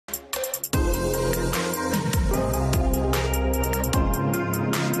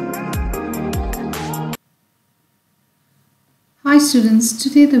students,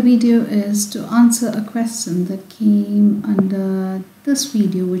 today the video is to answer a question that came under this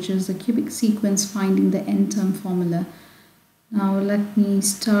video, which is the cubic sequence finding the n-term formula. Now let me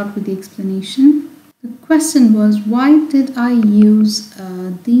start with the explanation. The question was, why did I use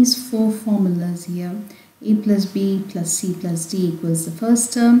these four formulas here? A plus b plus c plus d equals the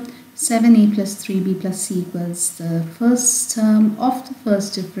first term, 7a plus 3b plus c equals the first term of the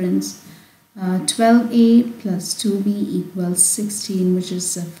first difference, 12a plus 2b equals 16, which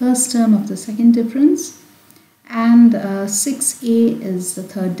is the first term of the second difference, and 6a is the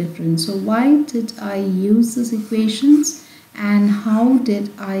third difference. So why did I use these equations and how did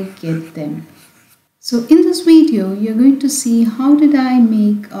I get them? So in this video you're going to see how did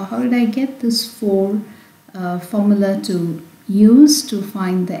I get this four formula to use to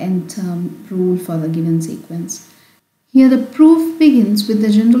find the n-term rule for the given sequence. Here the proof begins with the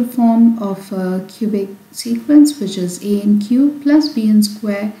general form of a cubic sequence, which is a(n cubed plus b(n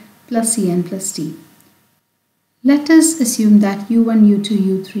squared plus c(n plus d). Let us assume that u1, u2,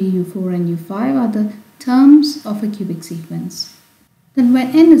 u3, u4 and u5 are the terms of a cubic sequence. Then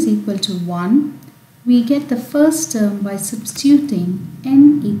when n is equal to 1, we get the first term by substituting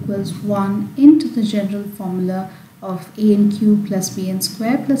n equals 1 into the general formula of a(n cubed plus b(n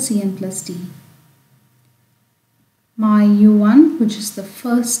squared plus c(n plus d). My u1, which is the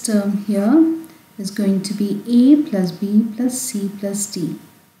first term here, is going to be a plus b plus c plus d,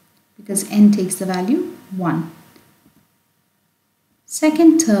 because n takes the value 1.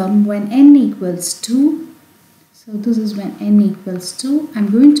 Second term, when n equals 2, so this is when n equals 2,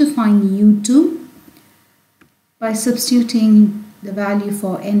 I'm going to find u2 by substituting the value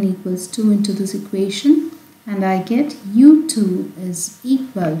for n equals 2 into this equation, and I get u2 is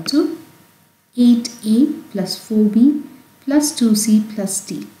equal to 8a plus 4b plus 2c plus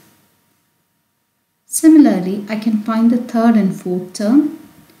d. Similarly, I can find the third and fourth term.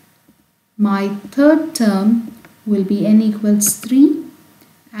 My third term will be n equals 3,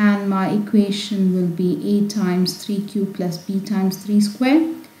 and my equation will be a times 3 cubed plus b times 3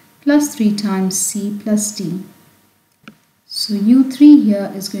 squared plus 3 times c plus d. So u3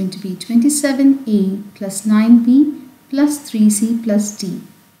 here is going to be 27a plus 9b plus 3c plus d.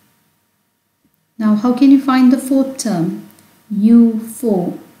 Now how can you find the fourth term?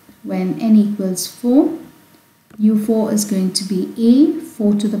 u4, when n equals 4, u4 is going to be a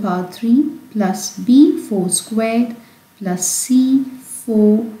 4 to the power 3 plus b 4 squared plus c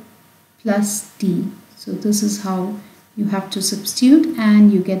 4 plus d. So this is how you have to substitute,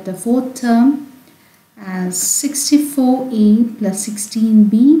 and you get the fourth term as 64a plus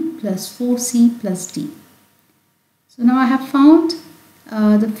 16b plus 4c plus d. So now I have found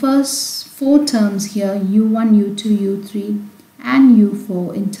the first four terms here, u1, u2, u3 and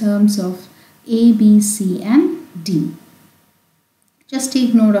u4 in terms of a, b, c and d. Just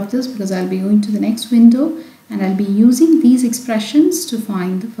take note of this because I'll be going to the next window and I'll be using these expressions to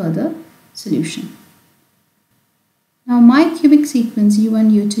find the further solution. Now my cubic sequence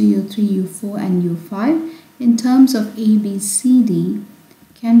u1, u2, u3, u4 and u5 in terms of a, b, c, d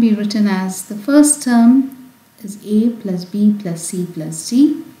can be written as the first term is a plus b plus c plus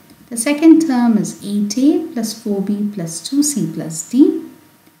d. The second term is 8a plus 4b plus 2c plus d.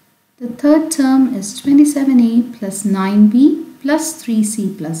 The third term is 27a plus 9b plus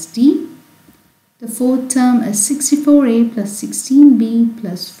 3c plus d. The fourth term is 64a plus 16b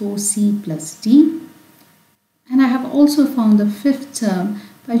plus 4c plus d. And I have also found the fifth term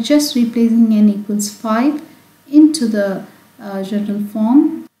by just replacing n equals 5 into the general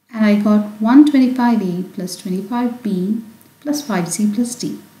form. And I got 125a plus 25b plus 5c plus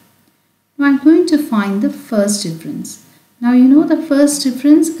d. Now I'm going to find the first difference. Now you know the first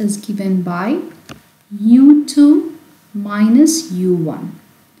difference is given by u2 minus u1.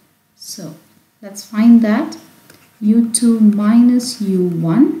 So let's find that. u2 minus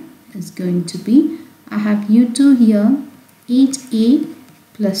u1 is going to be, I have u2 here, 8a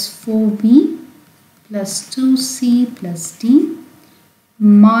plus 4b plus 2c plus d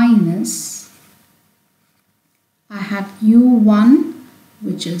minus, I have u1,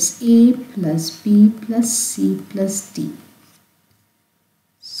 which is a plus b plus c plus d.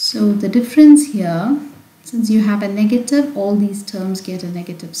 So the difference here, since you have a negative, all these terms get a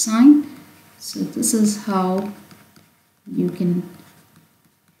negative sign. So this is how you can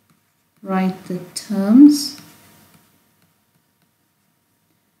write the terms.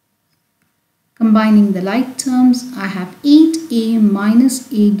 Combining the like terms, I have 8a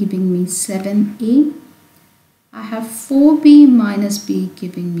minus a giving me 7a. I have 4b minus b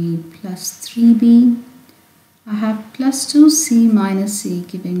giving me plus 3b. I have plus 2c minus c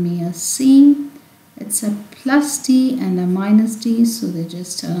giving me a c. it's a plus d and a minus d, so they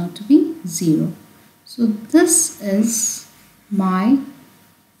just turn out to be 0. So this is my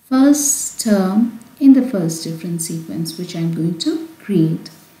first term in the first difference sequence which I'm going to create.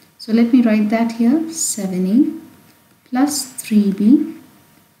 So let me write that here, 7a plus 3b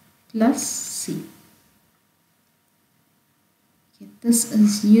plus c. Okay, this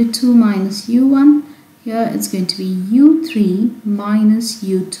is u2 minus u1. Here it's going to be u3 minus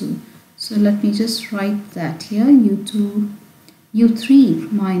u2. So let me just write that here, u3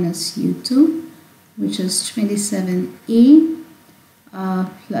 minus u2, which is 27a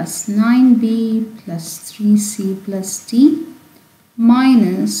plus 9b plus 3c plus d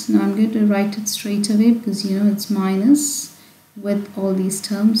minus, now I'm going to write it straight away because you know it's minus with all these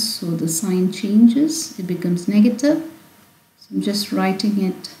terms, so the sign changes, it becomes negative. So I'm just writing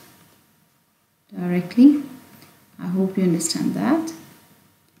it directly. I hope you understand that.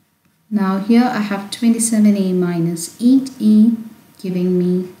 Now here I have 27a minus 8a giving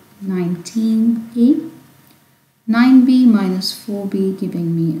me 19a. 9b minus 4b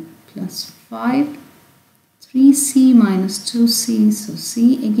giving me plus 5. 3c minus 2c, so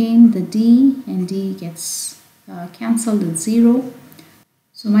c again, the d and d gets cancelled at 0.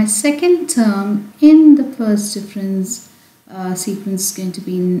 So my second term in the first difference sequence is going to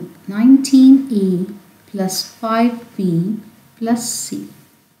be 19a plus 5b plus c.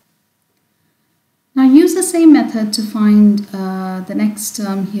 Now use the same method to find the next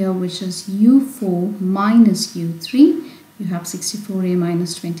term here, which is u4 minus u3. You have 64a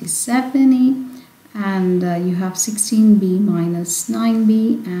minus 27a, and you have 16b minus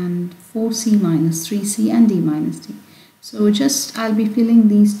 9b and 4c minus 3c and d minus d. So just I'll be filling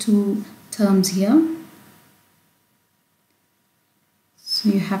these two terms here. So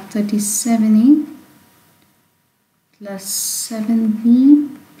you have 37a plus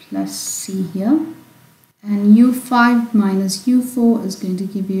 7b plus c here, and u5 minus u4 is going to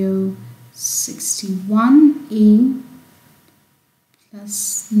give you 61a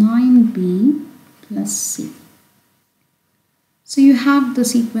plus 9b plus c. So you have the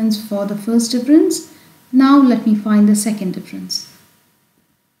sequence for the first difference. Now let me find the second difference.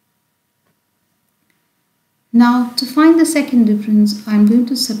 Now to find the second difference, I'm going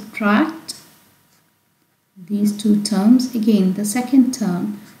to subtract these two terms. Again, the second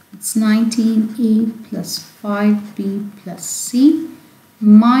term, it's 19a plus 5b plus c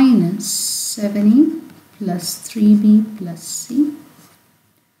minus 7a plus 3b plus c.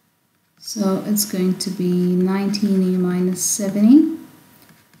 So it's going to be 19a minus 7a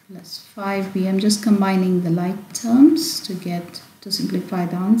plus 5b. I'm just combining the like terms to simplify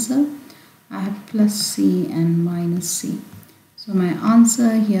the answer. I have plus c and minus c. So my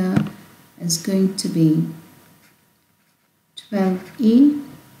answer here is going to be 12a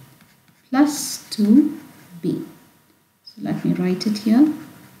plus 2b. So let me write it here.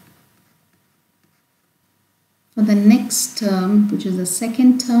 For the next term, which is the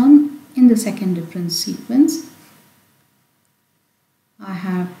second term in the second difference sequence, I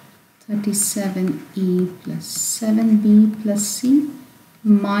have 37a plus 7b plus c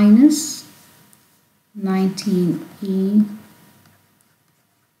minus 19a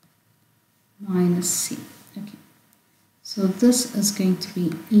minus c. Okay, so this is going to be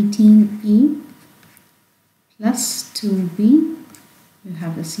 18a plus 2b. You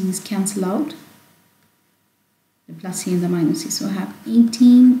have the c's cancel out, the plus c and the minus c. So I have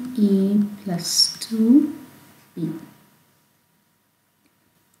 18a plus 2b.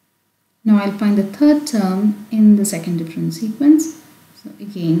 Now I'll find the third term in the second difference sequence. So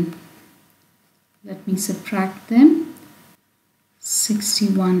again, let me subtract them.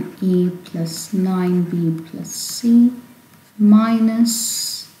 61a plus 9b plus c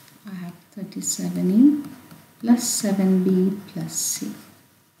minus, I have 37a plus 7b plus c,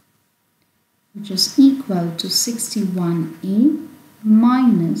 which is equal to 61a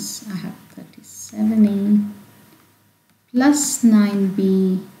minus, I have 37a plus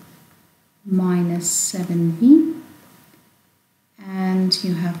 9b minus 7b, and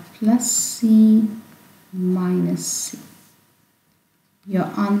you have plus c minus c.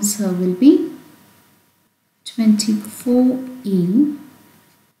 Your answer will be 24a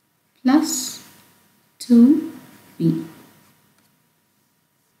plus 2b.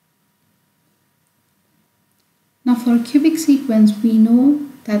 Now for a cubic sequence, we know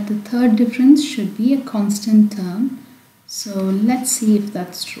that the third difference should be a constant term. So let's see if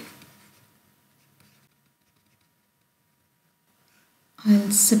that's true.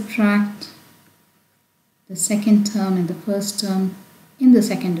 I'll subtract the second term and the first term in the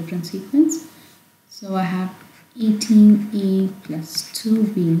second difference sequence. So I have 18a plus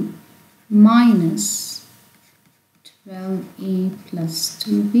 2b minus 12a plus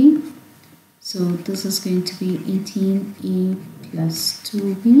 2b. So this is going to be 18a plus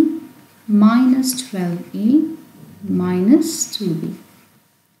 2b minus 12a minus 2b,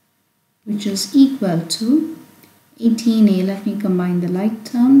 which is equal to 18a. Let me combine the like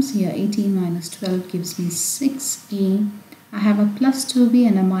terms here. 18 minus 12 gives me 6a. I have a plus 2b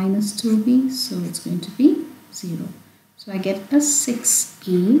and a minus 2b, so it's going to be 0. So I get a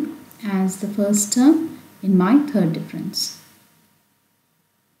 6a as the first term in my third difference.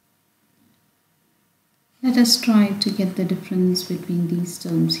 Let us try to get the difference between these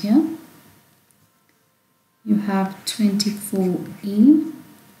terms here. You have 24a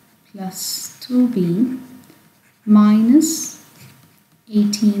plus 2b minus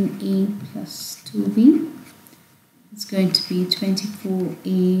 18a plus 2b. It's going to be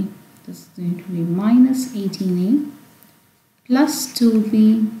 24a, this is going to be minus 18a plus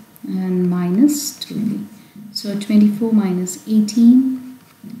 2b and minus 2b. So 24 minus 18,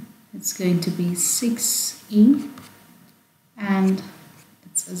 it's going to be 6a and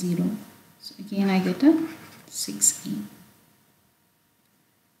it's a 0. So again I get a 6a.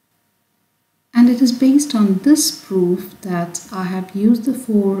 And it is based on this proof that I have used the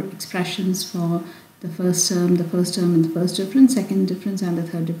 4 expressions for the first term and the first difference, second difference and the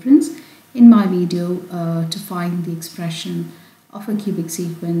third difference in my video to find the expression of a cubic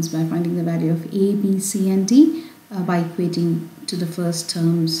sequence by finding the value of a, b, c and d by equating to the first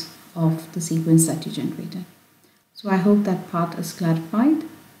terms of the sequence that you generated. So I hope that part is clarified.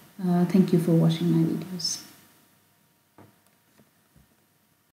 Thank you for watching my videos.